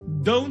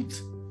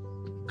don't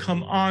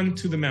come on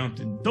to the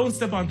mountain. Don't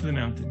step onto the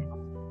mountain.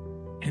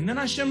 And then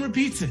Hashem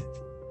repeats it.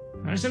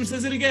 And Hashem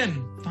says it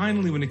again.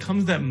 Finally, when it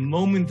comes that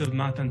moment of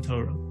Matan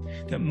Torah,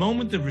 that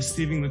moment of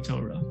receiving the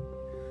Torah,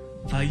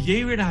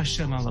 Vayered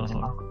Hashem al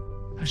har.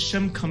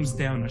 Hashem comes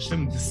down,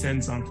 Hashem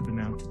descends onto the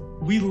mountain.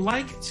 We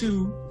like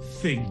to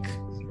think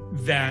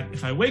that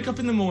if I wake up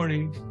in the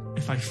morning,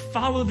 if I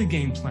follow the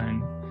game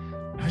plan,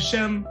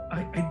 Hashem,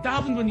 I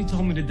davened when you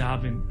told me to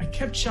daven. I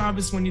kept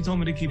Shabbos when you told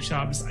me to keep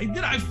Shabbos.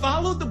 I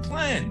followed the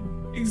plan.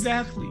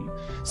 Exactly.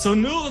 So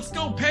now let's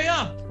go pay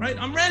up, right?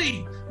 I'm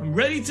ready. I'm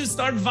ready to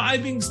start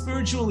vibing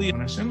spiritually.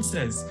 When Hashem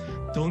says,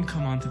 don't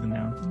come onto the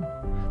mountain,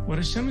 what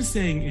Hashem is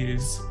saying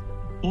is,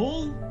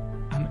 all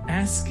I'm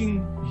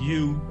asking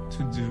you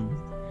to do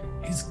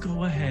is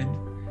go ahead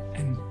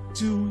and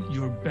do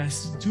your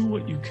best. Do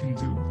what you can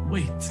do.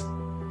 Wait,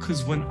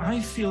 because when I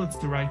feel it's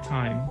the right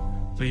time,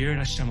 Vayered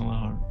Hashem al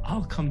har,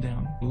 I'll come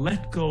down.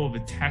 Let go of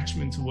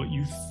attachment to what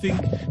you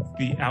think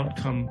the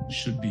outcome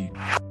should be.